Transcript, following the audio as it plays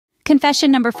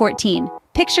Confession number 14.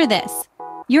 Picture this.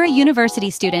 You're a university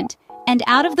student, and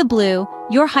out of the blue,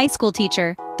 your high school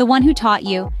teacher, the one who taught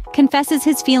you, confesses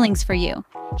his feelings for you.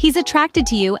 He's attracted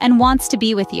to you and wants to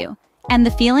be with you. And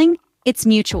the feeling? It's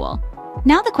mutual.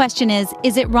 Now the question is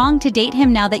it wrong to date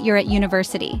him now that you're at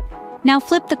university? Now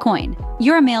flip the coin.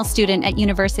 You're a male student at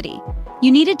university.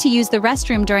 You needed to use the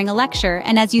restroom during a lecture,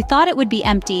 and as you thought it would be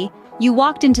empty, you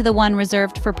walked into the one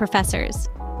reserved for professors.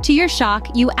 To your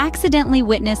shock, you accidentally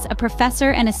witness a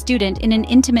professor and a student in an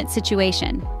intimate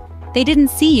situation. They didn't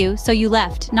see you, so you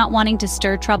left, not wanting to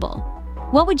stir trouble.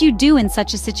 What would you do in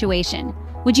such a situation?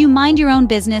 Would you mind your own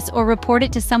business or report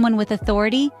it to someone with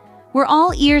authority? We're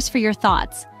all ears for your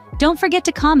thoughts. Don't forget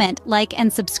to comment, like,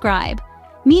 and subscribe.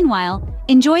 Meanwhile,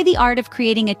 enjoy the art of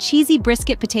creating a cheesy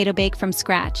brisket potato bake from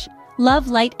scratch. Love,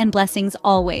 light, and blessings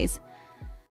always.